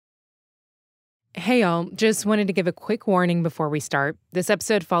Hey, y'all. Just wanted to give a quick warning before we start. This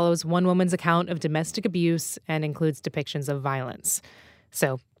episode follows one woman's account of domestic abuse and includes depictions of violence.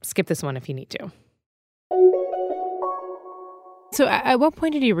 So skip this one if you need to. So at what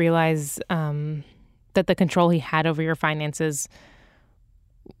point did you realize that the control he had over your finances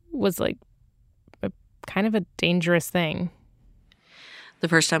was like kind of a dangerous thing? The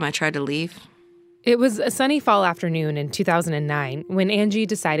first time I tried to leave. It was a sunny fall afternoon in 2009 when Angie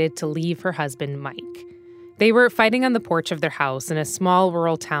decided to leave her husband, Mike. They were fighting on the porch of their house in a small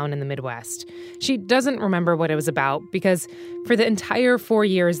rural town in the Midwest. She doesn't remember what it was about because for the entire 4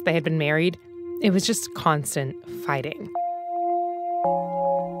 years they had been married, it was just constant fighting.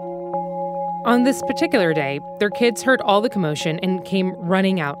 On this particular day, their kids heard all the commotion and came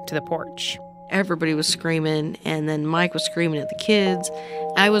running out to the porch. Everybody was screaming, and then Mike was screaming at the kids.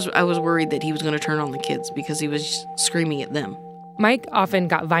 I was worried that he was going to turn on the kids because he was screaming at them. Mike often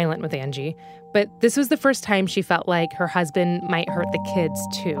got violent with Angie, but this was the first time she felt like her husband might hurt the kids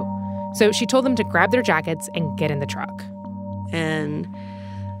too. So she told them to grab their jackets and get in the truck. And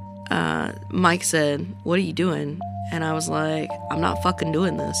Mike said, "What are you doing?" And I was like, "I'm not fucking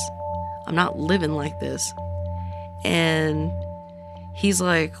doing this. I'm not living like this." And he's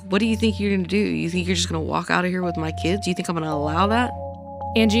like, "What do you think you're going to do? You think you're just going to walk out of here with my kids? You think I'm going to allow that?"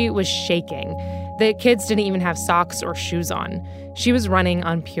 Angie was shaking. The kids didn't even have socks or shoes on. She was running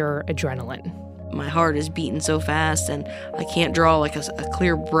on pure adrenaline. My heart is beating so fast, and I can't draw like a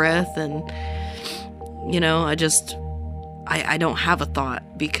clear breath. And, I don't have a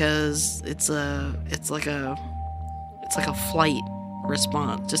thought because it's like a flight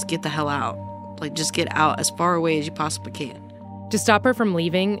response. Just get the hell out. Like, just get out as far away as you possibly can. To stop her from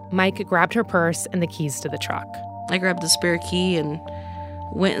leaving, Mike grabbed her purse and the keys to the truck. I grabbed the spare key and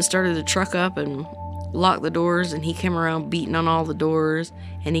went and started the truck up and locked the doors, and he came around beating on all the doors,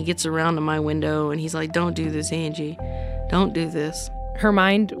 and he gets around to my window and he's like, "Don't do this, Angie. Don't do this." Her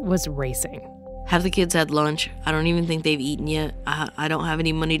mind was racing. Have the kids had lunch? I don't even think they've eaten yet. I don't have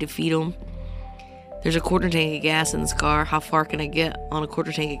any money to feed them. There's a quarter tank of gas in this car. How far can I get on a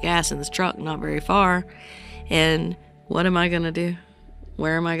quarter tank of gas in this truck? Not very far. And what am I going to do?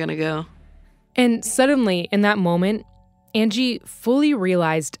 Where am I going to go? And suddenly, in that moment, Angie fully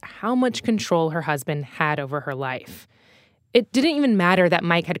realized how much control her husband had over her life. It didn't even matter that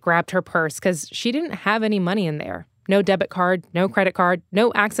Mike had grabbed her purse because she didn't have any money in there. No debit card, no credit card,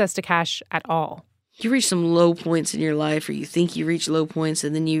 no access to cash at all. You reach some low points in your life, or you think you reach low points,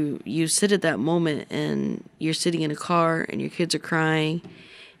 and then you sit at that moment and you're sitting in a car and your kids are crying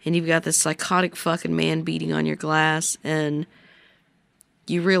and you've got this psychotic fucking man beating on your glass, and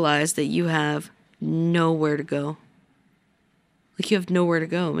you realize that you have nowhere to go. Like, you have nowhere to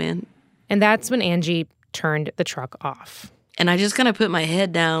go, man. And that's when Angie turned the truck off. And I just kind of put my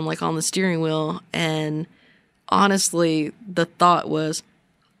head down, like, on the steering wheel, and honestly, the thought was,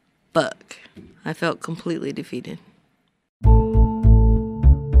 fuck. I felt completely defeated.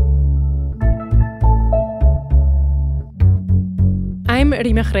 I'm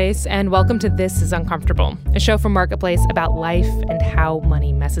Rima Gres, and welcome to This is Uncomfortable, a show from Marketplace about life and how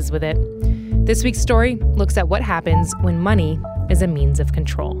money messes with it. This week's story looks at what happens when money is a means of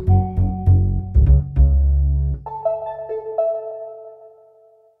control.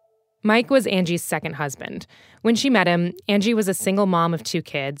 Mike was Angie's second husband. When she met him, Angie was a single mom of 2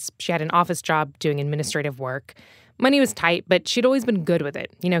 kids. She had an office job doing administrative work. Money was tight, but she'd always been good with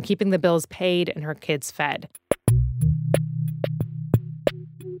it, keeping the bills paid and her kids fed.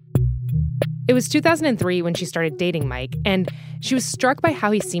 It was 2003 when she started dating Mike, and she was struck by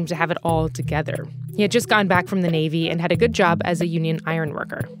how he seemed to have it all together. He had just gotten back from the Navy and had a good job as a union iron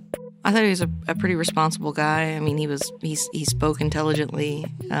worker. I thought he was a pretty responsible guy. I mean, he spoke intelligently.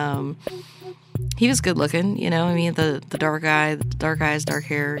 He was good looking, the dark eyes, dark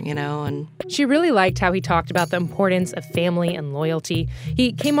hair, and she really liked how he talked about the importance of family and loyalty.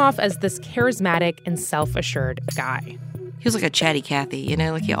 He came off as this charismatic and self-assured guy. He was like a chatty Cathy,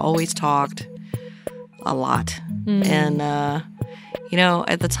 like he always talked a lot. And,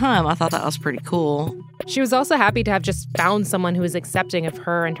 at the time, I thought that was pretty cool. She was also happy to have just found someone who was accepting of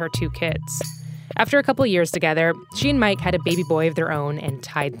her and her 2 kids. After a couple years together, she and Mike had a baby boy of their own and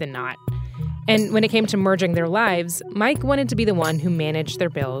tied the knot. And when it came to merging their lives, Mike wanted to be the one who managed their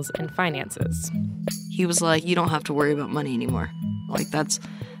bills and finances. He was like, "You don't have to worry about money anymore. Like, that's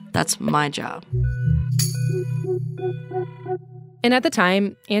my job." And at the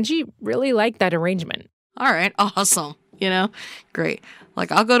time, Angie really liked that arrangement. All right, awesome, great.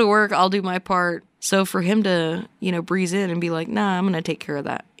 Like, I'll go to work, I'll do my part. So for him to, breeze in and be like, "Nah, I'm going to take care of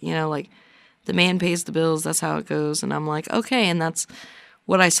that." Like, the man pays the bills, that's how it goes. And I'm like, okay, and that's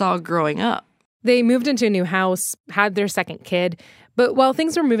what I saw growing up. They moved into a new house, had their second kid, but while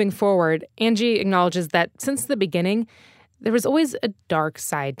things were moving forward, Angie acknowledges that since the beginning, there was always a dark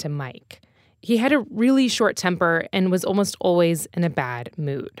side to Mike. He had a really short temper and was almost always in a bad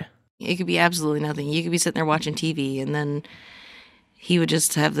mood. It could be absolutely nothing. You could be sitting there watching TV, and then he would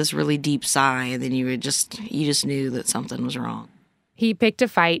just have this really deep sigh, and then you just knew that something was wrong. He picked a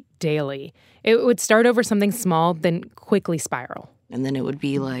fight daily. It would start over something small, then quickly spiral. And then it would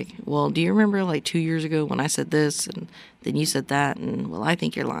be like, well, do you remember like 2 years ago when I said this, and then you said that, and well, I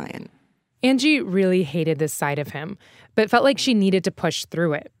think you're lying. Angie really hated this side of him, but felt like she needed to push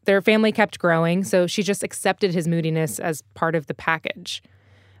through it. Their family kept growing, so she just accepted his moodiness as part of the package.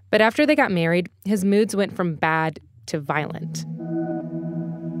 But after they got married, his moods went from bad to violent.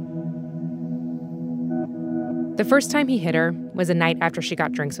 The first time he hit her was a night after she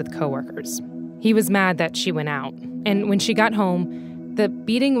got drinks with coworkers. He was mad that she went out, and when she got home, the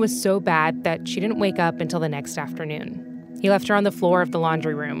beating was so bad that she didn't wake up until the next afternoon. He left her on the floor of the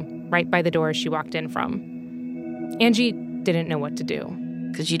laundry room, right by the door she walked in from. Angie didn't know what to do.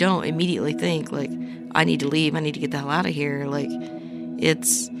 Because you don't immediately think, like, I need to leave, I need to get the hell out of here. Like,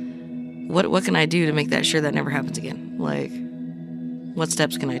 it's, what can I do to make that sure that never happens again? Like, what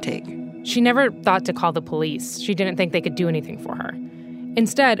steps can I take? She never thought to call the police. She didn't think they could do anything for her.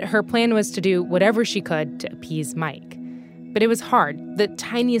 Instead, her plan was to do whatever she could to appease Mike. But it was hard. The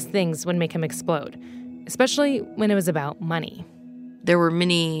tiniest things would make him explode, especially when it was about money. There were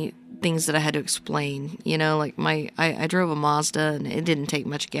many things that I had to explain. You know, like I drove a Mazda, and it didn't take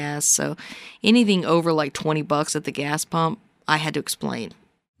much gas, so anything over like $20 at the gas pump, I had to explain.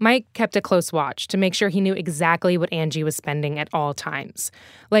 Mike kept a close watch to make sure he knew exactly what Angie was spending at all times.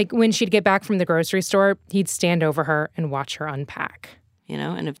 Like when she'd get back from the grocery store, he'd stand over her and watch her unpack. You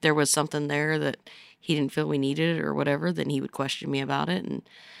know, and if there was something there that he didn't feel we needed or whatever, then he would question me about it. And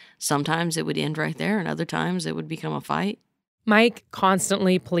sometimes it would end right there, and other times it would become a fight. Mike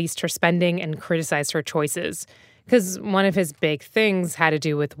constantly policed her spending and criticized her choices, because one of his big things had to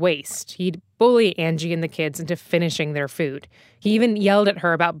do with waste. He'd bully Angie and the kids into finishing their food. He even yelled at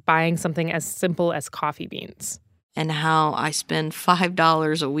her about buying something as simple as coffee beans. And how I spend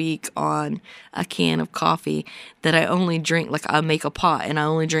 $5 a week on a can of coffee that I only drink, like I make a pot and I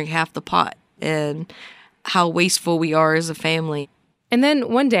only drink half the pot, and how wasteful we are as a family. And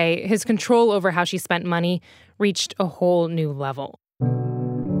then one day, his control over how she spent money reached a whole new level.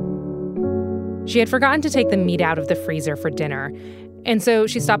 She had forgotten to take the meat out of the freezer for dinner, and so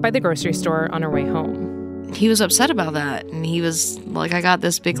she stopped by the grocery store on her way home. He was upset about that, and he was like, I got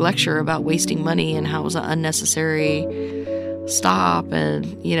this big lecture about wasting money and how it was an unnecessary stop,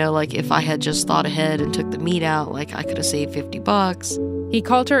 and, you know, like if I had just thought ahead and took the meat out, like I could have saved $50. He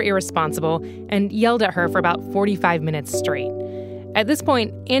called her irresponsible and yelled at her for about 45 minutes straight. At this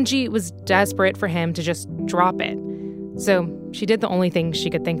point, Angie was desperate for him to just drop it, so she did the only thing she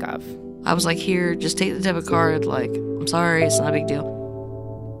could think of. I was like, here, just take the debit card, like, I'm sorry, it's not a big deal.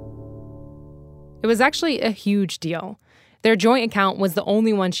 It was actually a huge deal. Their joint account was the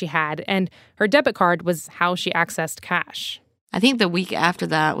only one she had, and her debit card was how she accessed cash. I think the week after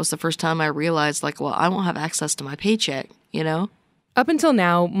that was the first time I realized, like, well, I won't have access to my paycheck, you know? Up until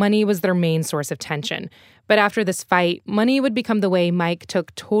now, money was their main source of tension. But after this fight, money would become the way Mike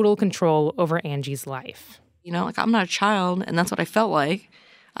took total control over Angie's life. You know, like, I'm not a child, and that's what I felt like.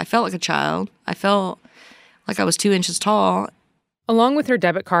 I felt like a child. I felt like I was 2 inches tall. Along with her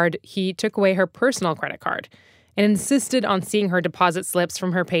debit card, he took away her personal credit card and insisted on seeing her deposit slips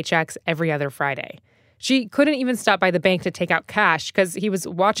from her paychecks every other Friday. She couldn't even stop by the bank to take out cash because he was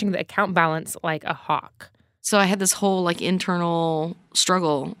watching the account balance like a hawk. So I had this whole, like, internal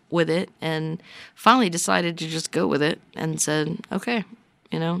struggle with it, and finally decided to just go with it and said, okay,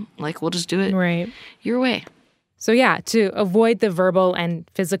 you know, like, we'll just do it your way. So yeah, to avoid the verbal and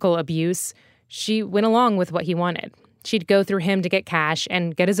physical abuse, she went along with what he wanted. She'd go through him to get cash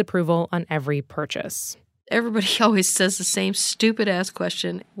and get his approval on every purchase. Everybody always says the same stupid-ass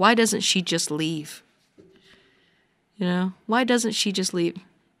question. Why doesn't she just leave? You know, why doesn't she just leave?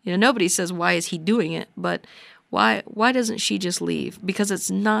 You know, nobody says, why is he doing it? But why doesn't she just leave? Because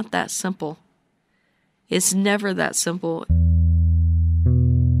it's not that simple. It's never that simple.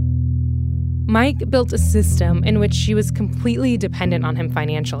 Mike built a system in which she was completely dependent on him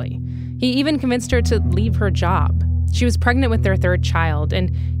financially. He even convinced her to leave her job. She was pregnant with their third child,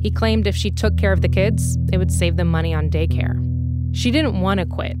 and he claimed if she took care of the kids, it would save them money on daycare. She didn't want to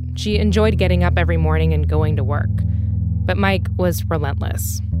quit. She enjoyed getting up every morning and going to work. But Mike was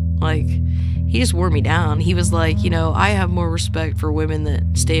relentless. Like, he just wore me down. He was like, you know, I have more respect for women that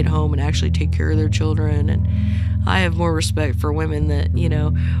stay at home and actually take care of their children, and I have more respect for women that,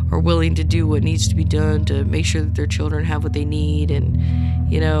 are willing to do what needs to be done to make sure that their children have what they need. And,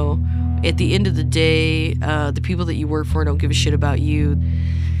 at the end of the day, the people that you work for don't give a shit about you.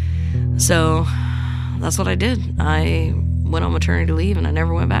 So that's what I did. I went on maternity leave and I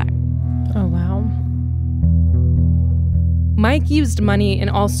never went back. Oh, wow. Mike used money in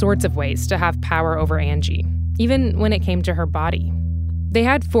all sorts of ways to have power over Angie, even when it came to her body. They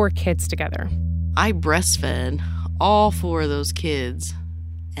had 4 kids together. I breastfed all 4 of those kids,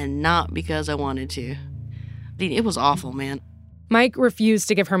 and not because I wanted to. It was awful, man. Mike refused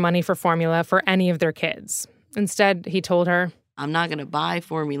to give her money for formula for any of their kids. Instead, he told her, I'm not going to buy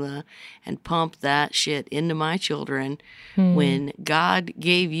formula and pump that shit into my children when God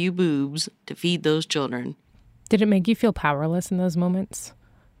gave you boobs to feed those children. Did it make you feel powerless in those moments?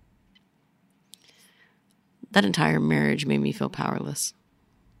 That entire marriage made me feel powerless.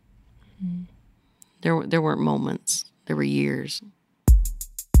 There weren't moments. There were years.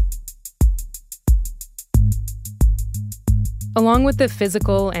 Along with the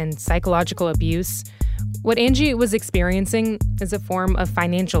physical and psychological abuse, what Angie was experiencing is a form of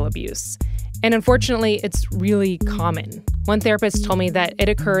financial abuse. And unfortunately, it's really common. One therapist told me that it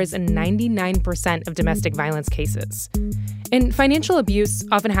occurs in 99% of domestic violence cases. And financial abuse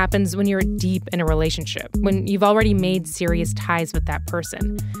often happens when you're deep in a relationship, when you've already made serious ties with that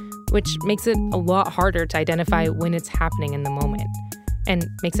person, which makes it a lot harder to identify when it's happening in the moment, and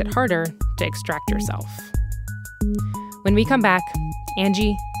makes it harder to extract yourself. When we come back,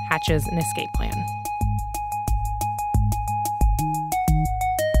 Angie hatches an escape plan.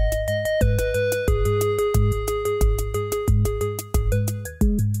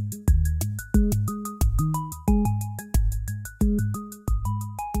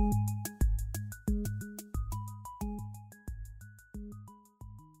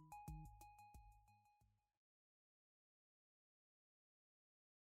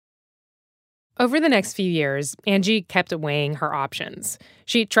 Over the next few years, Angie kept weighing her options.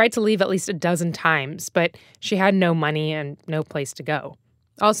 She tried to leave at least a dozen times, but she had no money and no place to go.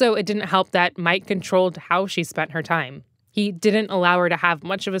 Also, it didn't help that Mike controlled how she spent her time. He didn't allow her to have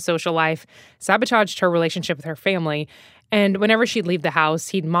much of a social life, sabotaged her relationship with her family, and whenever she'd leave the house,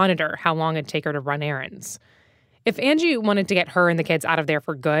 he'd monitor how long it'd take her to run errands. If Angie wanted to get her and the kids out of there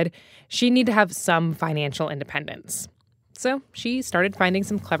for good, she'd need to have some financial independence. So she started finding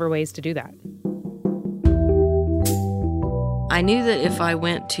some clever ways to do that. I knew that if I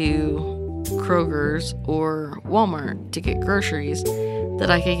went to Kroger's or Walmart to get groceries, that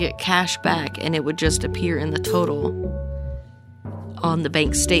I could get cash back and it would just appear in the total on the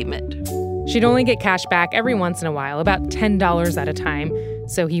bank statement. She'd only get cash back every once in a while, about $10 at a time,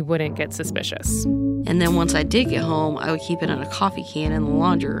 so he wouldn't get suspicious. And then once I did get home, I would keep it in a coffee can in the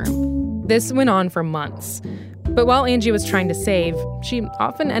laundry room. This went on for months. But while Angie was trying to save, she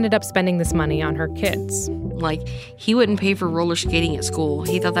often ended up spending this money on her kids. Like, he wouldn't pay for roller skating at school.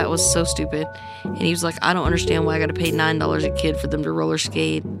 He thought that was so stupid. And he was like, I don't understand why I got to pay $9 a kid for them to roller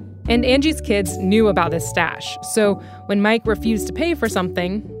skate. And Angie's kids knew about this stash. So when Mike refused to pay for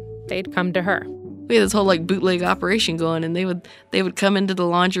something, they'd come to her. We had this whole bootleg operation going, and they would come into the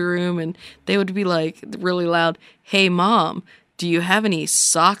laundry room and they would be like really loud, "Hey Mom, do you have any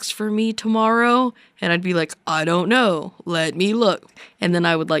socks for me tomorrow?" And I'd be like, "I don't know. Let me look." And then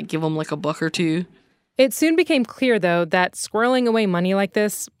I would give them a buck or two. It soon became clear, though, that squirreling away money like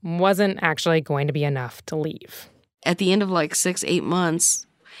this wasn't actually going to be enough to leave. At the end of 6-8 months,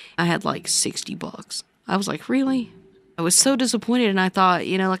 I had $60. I was like, really? I was so disappointed, and I thought,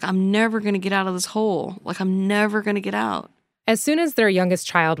 I'm never going to get out of this hole. I'm never going to get out. As soon as their youngest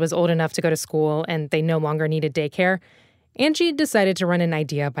child was old enough to go to school and they no longer needed daycare, Angie decided to run an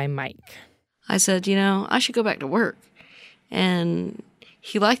idea by Mike. I said, I should go back to work. And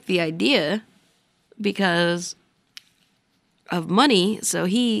he liked the idea because of money, so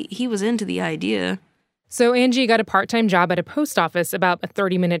he was into the idea. So Angie got a part-time job at a post office about a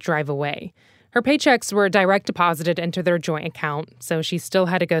 30-minute drive away. Her paychecks were direct deposited into their joint account, so she still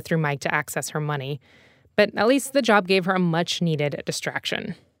had to go through Mike to access her money. But at least the job gave her a much-needed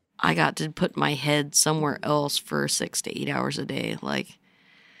distraction. I got to put my head somewhere else for 6 to 8 hours a day. I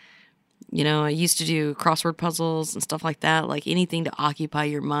used to do crossword puzzles and stuff like that, anything to occupy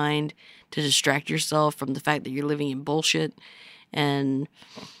your mind, to distract yourself from the fact that you're living in bullshit. And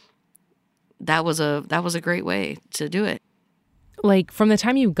that was a great way to do it. From the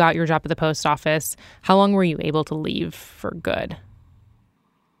time you got your job at the post office, how long were you able to leave for good?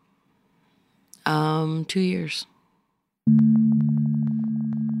 2 years.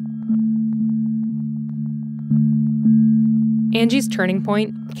 Angie's turning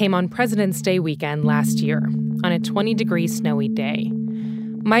point came on President's Day weekend last year. on a 20-degree snowy day.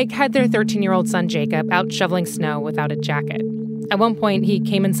 Mike had their 13-year-old son Jacob out shoveling snow without a jacket. At one point, he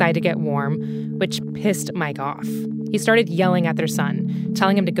came inside to get warm, which pissed Mike off. He started yelling at their son,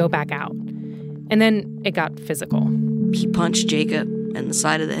 telling him to go back out. And then it got physical. He punched Jacob in the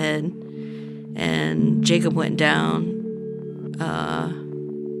side of the head, and Jacob went down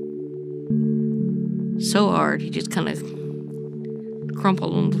so hard he just kind of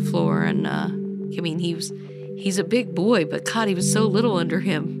crumpled on the floor. And he's a big boy, but God, he was so little under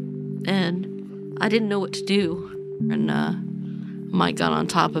him, and I didn't know what to do. And Mike got on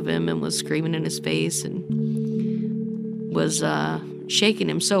top of him and was screaming in his face and was shaking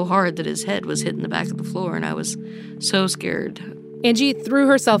him so hard that his head was hitting the back of the floor, and I was so scared. Angie threw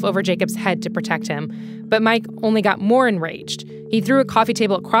herself over Jacob's head to protect him, but Mike only got more enraged. He threw a coffee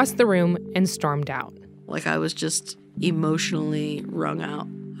table across the room and stormed out. Like, I was just emotionally wrung out.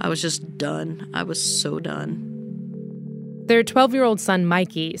 I was just done. I was so done. Their 12-year-old son,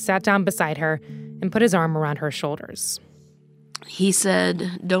 Mikey, sat down beside her and put his arm around her shoulders. He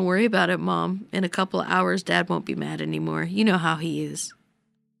said, "Don't worry about it, Mom. In a couple of hours, Dad won't be mad anymore. You know how he is."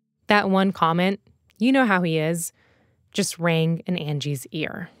 That one comment, "You know how he is," just rang in Angie's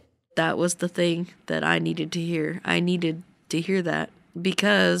ear. That was the thing that I needed to hear. I needed to hear that,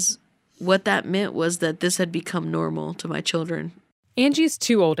 because what that meant was that this had become normal to my children. Angie's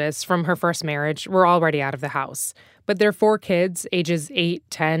two oldest from her first marriage were already out of the house, but their four kids, ages 8,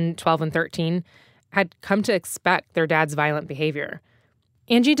 10, 12, and 13, had come to expect their dad's violent behavior.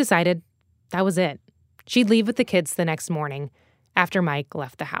 Angie decided that was it. She'd leave with the kids the next morning after Mike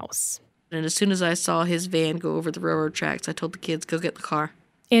left the house. And as soon as I saw his van go over the railroad tracks, I told the kids, "Go get the car."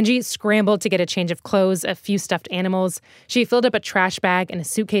 Angie scrambled to get a change of clothes, a few stuffed animals. She filled up a trash bag and a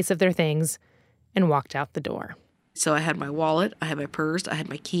suitcase of their things and walked out the door. So I had my wallet, I had my purse, I had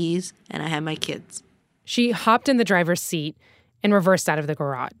my keys, and I had my kids. She hopped in the driver's seat and reversed out of the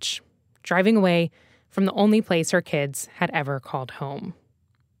garage, driving away from the only place her kids had ever called home.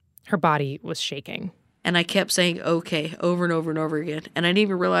 Her body was shaking. And I kept saying, "Okay," over and over and over again. And I didn't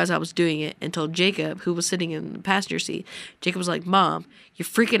even realize I was doing it until Jacob, who was sitting in the passenger seat, Jacob was like, "Mom, you're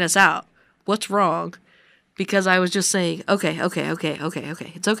freaking us out. What's wrong?" Because I was just saying, okay.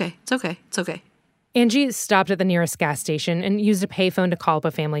 It's okay. Angie stopped at the nearest gas station and used a payphone to call up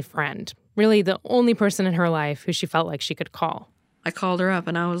a family friend, really the only person in her life who she felt like she could call. I called her up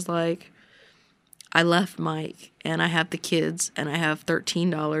and I was like, "I left Mike and I have the kids and I have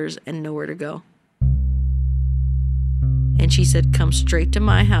 $13 and nowhere to go." And she said, "Come straight to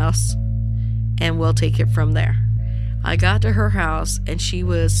my house and we'll take it from there." I got to her house and she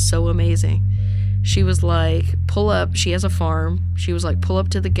was so amazing. She was like, "Pull up." She has a farm. She was like, "Pull up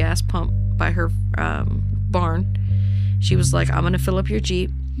to the gas pump by her barn." She was like, "I'm going to fill up your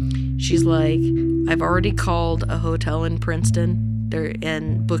Jeep." She's like, "I've already called a hotel in Princeton there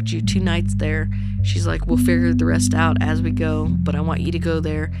and booked you 2 nights there." She's like, "We'll figure the rest out as we go, but I want you to go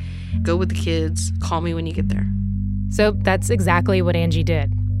there. Go with the kids. Call me when you get there." So that's exactly what Angie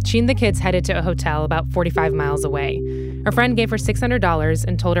did. She and the kids headed to a hotel about 45 miles away. Her friend gave her $600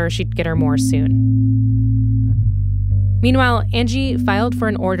 and told her she'd get her more soon. Meanwhile, Angie filed for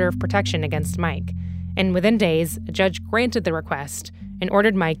an order of protection against Mike. And within days, a judge granted the request and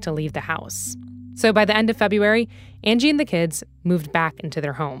ordered Mike to leave the house. So by the end of February, Angie and the kids moved back into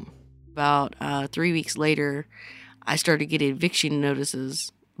their home. About 3 weeks later, I started getting eviction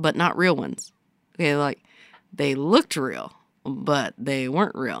notices, but not real ones. Okay, like, they looked real, but they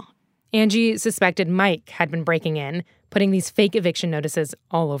weren't real. Angie suspected Mike had been breaking in, putting these fake eviction notices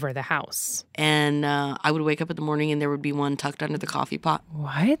all over the house. And I would wake up in the morning and there would be one tucked under the coffee pot.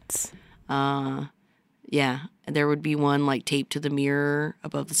 What? Yeah. There would be one like taped to the mirror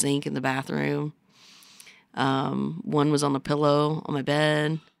above the sink in the bathroom. One was on the pillow on my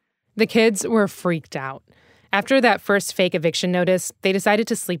bed. The kids were freaked out. After that first fake eviction notice, they decided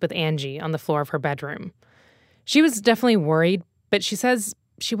to sleep with Angie on the floor of her bedroom. She was definitely worried, but she says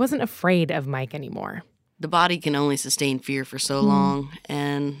she wasn't afraid of Mike anymore. The body can only sustain fear for so long,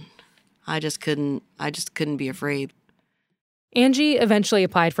 and I just couldn't be afraid. Angie eventually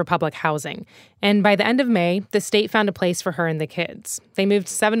applied for public housing, and by the end of May, the state found a place for her and the kids. They moved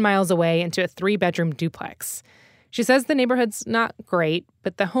 7 miles away into a 3-bedroom duplex. She says the neighborhood's not great,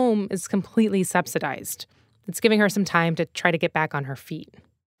 but the home is completely subsidized. It's giving her some time to try to get back on her feet.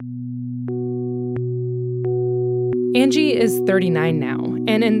 Angie is 39 now,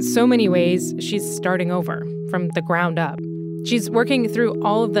 and in so many ways, she's starting over, from the ground up. She's working through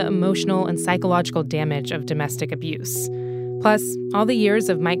all of the emotional and psychological damage of domestic abuse. Plus, all the years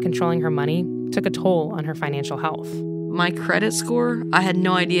of Mike controlling her money took a toll on her financial health. My credit score, I had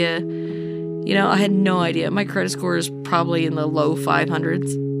no idea I had no idea. My credit score is probably in the low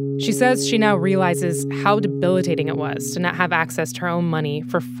 500s. She says she now realizes how debilitating it was to not have access to her own money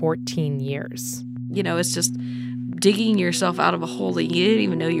for 14 years. It's just digging yourself out of a hole that you didn't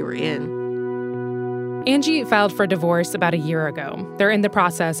even know you were in. Angie filed for divorce about a year ago. They're in the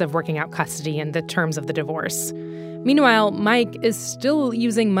process of working out custody and the terms of the divorce. Meanwhile, Mike is still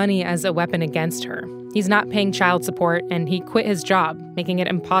using money as a weapon against her. He's not paying child support, and he quit his job, making it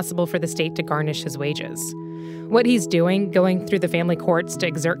impossible for the state to garnish his wages. What he's doing, going through the family courts to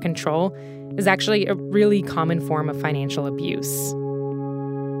exert control, is actually a really common form of financial abuse.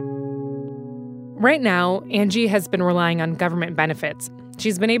 Right now, Angie has been relying on government benefits.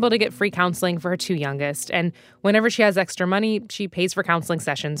 She's been able to get free counseling for her 2 youngest, and whenever she has extra money, she pays for counseling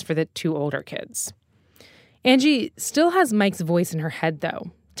sessions for the 2 older kids. Angie still has Mike's voice in her head,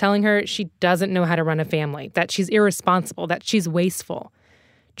 though, telling her she doesn't know how to run a family, that she's irresponsible, that she's wasteful.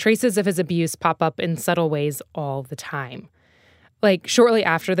 Traces of his abuse pop up in subtle ways all the time. Like, shortly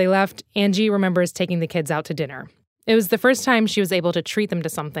after they left, Angie remembers taking the kids out to dinner. It was the first time she was able to treat them to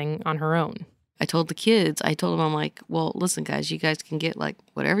something on her own. I told them, I'm like, well, listen, guys, you guys can get,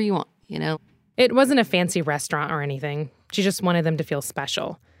 whatever you want, It wasn't a fancy restaurant or anything. She just wanted them to feel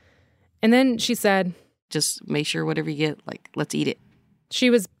special. And then she said, just make sure whatever you get, let's eat it.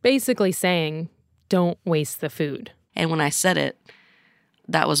 She was basically saying, don't waste the food. And when I said it,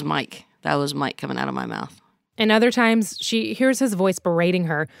 that was Mike. That was Mike coming out of my mouth. And other times, she hears his voice berating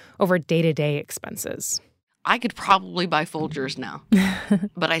her over day-to-day expenses. I could probably buy Folgers now,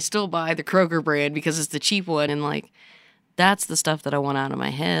 but I still buy the Kroger brand because it's the cheap one. And, that's the stuff that I want out of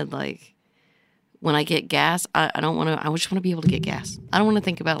my head. When I get gas, I just want to be able to get gas. I don't want to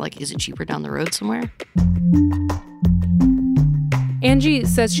think about, is it cheaper down the road somewhere? Angie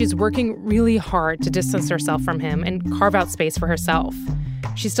says she's working really hard to distance herself from him and carve out space for herself.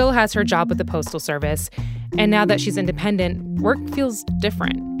 She still has her job with the Postal Service, and now that she's independent, work feels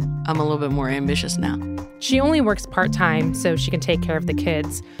different. I'm a little bit more ambitious now. She only works part-time so she can take care of the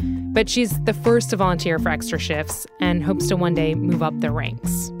kids, but she's the first to volunteer for extra shifts and hopes to one day move up the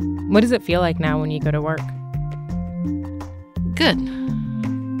ranks. What does it feel like now when you go to work? Good.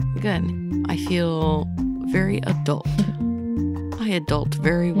 I feel very adult. I adult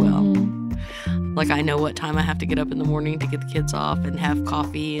very well. Mm-hmm. I know what time I have to get up in the morning to get the kids off and have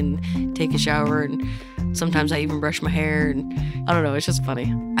coffee and take a shower, and sometimes I even brush my hair, and I don't know, it's just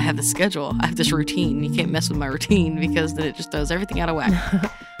funny. I have this schedule. I have this routine. You can't mess with my routine because then it just throws everything out of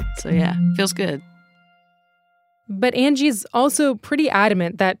whack. So yeah, feels good. But Angie's also pretty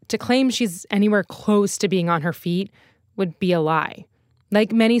adamant that to claim she's anywhere close to being on her feet would be a lie.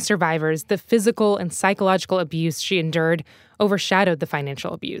 Like many survivors, the physical and psychological abuse she endured overshadowed the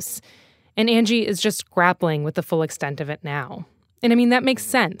financial abuse. And Angie is just grappling with the full extent of it now. And I mean, that makes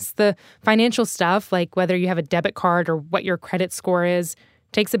sense. The financial stuff, like whether you have a debit card or what your credit score is,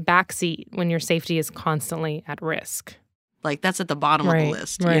 takes a backseat when your safety is constantly at risk. That's at the bottom of the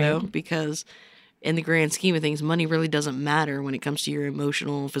list, because in the grand scheme of things, money really doesn't matter when it comes to your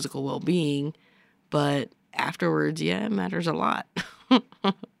emotional and physical well-being. But afterwards, yeah, it matters a lot.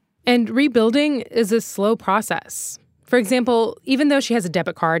 And rebuilding is a slow process. For example, even though she has a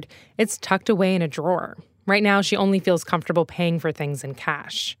debit card, it's tucked away in a drawer. Right now, she only feels comfortable paying for things in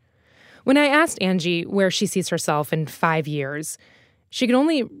cash. When I asked Angie where she sees herself in 5 years, she could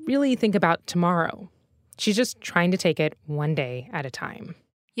only really think about tomorrow. She's just trying to take it one day at a time.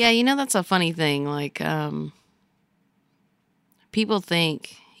 Yeah, that's a funny thing. People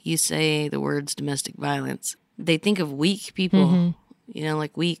think you say the words domestic violence, they think of weak people,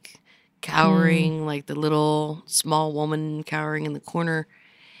 weak, cowering, like the little small woman cowering in the corner.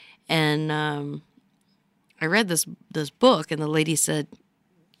 And I read this book, and the lady said,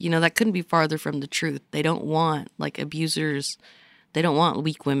 that couldn't be farther from the truth. They don't want, abusers, they don't want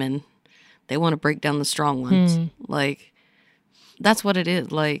weak women. They want to break down the strong ones. That's what it is.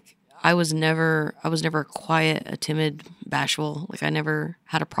 I was never a quiet, a timid, bashful. I never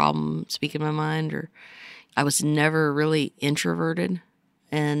had a problem speaking my mind, or I was never really introverted.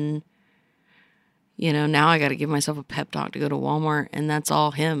 And, now I got to give myself a pep talk to go to Walmart, and that's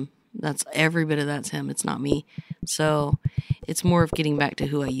all him. That's every bit of that's him. It's not me. So it's more of getting back to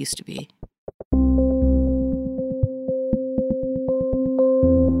who I used to be.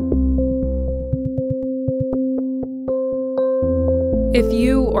 If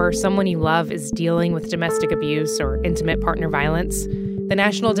you or someone you love is dealing with domestic abuse or intimate partner violence, the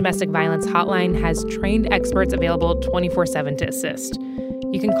National Domestic Violence Hotline has trained experts available 24/7 to assist.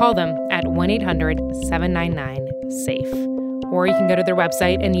 You can call them at 1-800-799-SAFE. Or you can go to their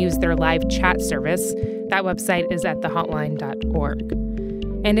website and use their live chat service. That website is at thehotline.org.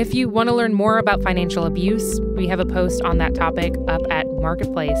 And if you want to learn more about financial abuse, we have a post on that topic up at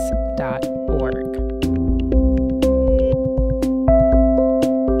marketplace.org.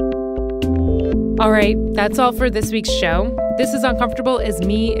 All right, that's all for this week's show. This is Uncomfortable is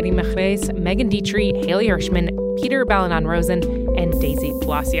me, Rima Chreis, Megan Dietrich, Haley Hirschman, Peter Balanon-Rosen, and Daisy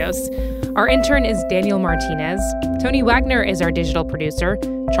Palacios. Our intern is Daniel Martinez. Tony Wagner is our digital producer.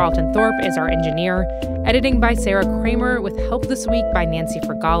 Charlton Thorpe is our engineer. Editing by Sarah Kramer with help this week by Nancy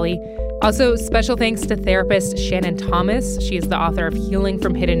Fergali. Also, special thanks to therapist Shannon Thomas. She is the author of Healing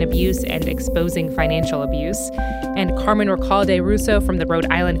from Hidden Abuse and Exposing Financial Abuse. And Carmen Recalde Russo from the Rhode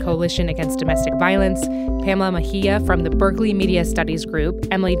Island Coalition Against Domestic Violence. Pamela Mejia from the Berkeley Media Studies Group.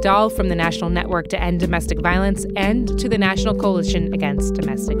 Emily Dahl from the National Network to End Domestic Violence and to the National Coalition Against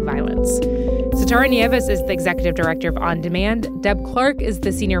Domestic Violence. Satara Nieves is the executive director of On Demand. Deb Clark is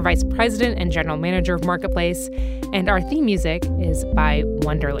the senior vice president and general manager of Marketplace. And our theme music is by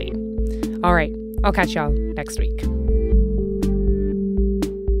Wonderly. All right, I'll catch y'all next week.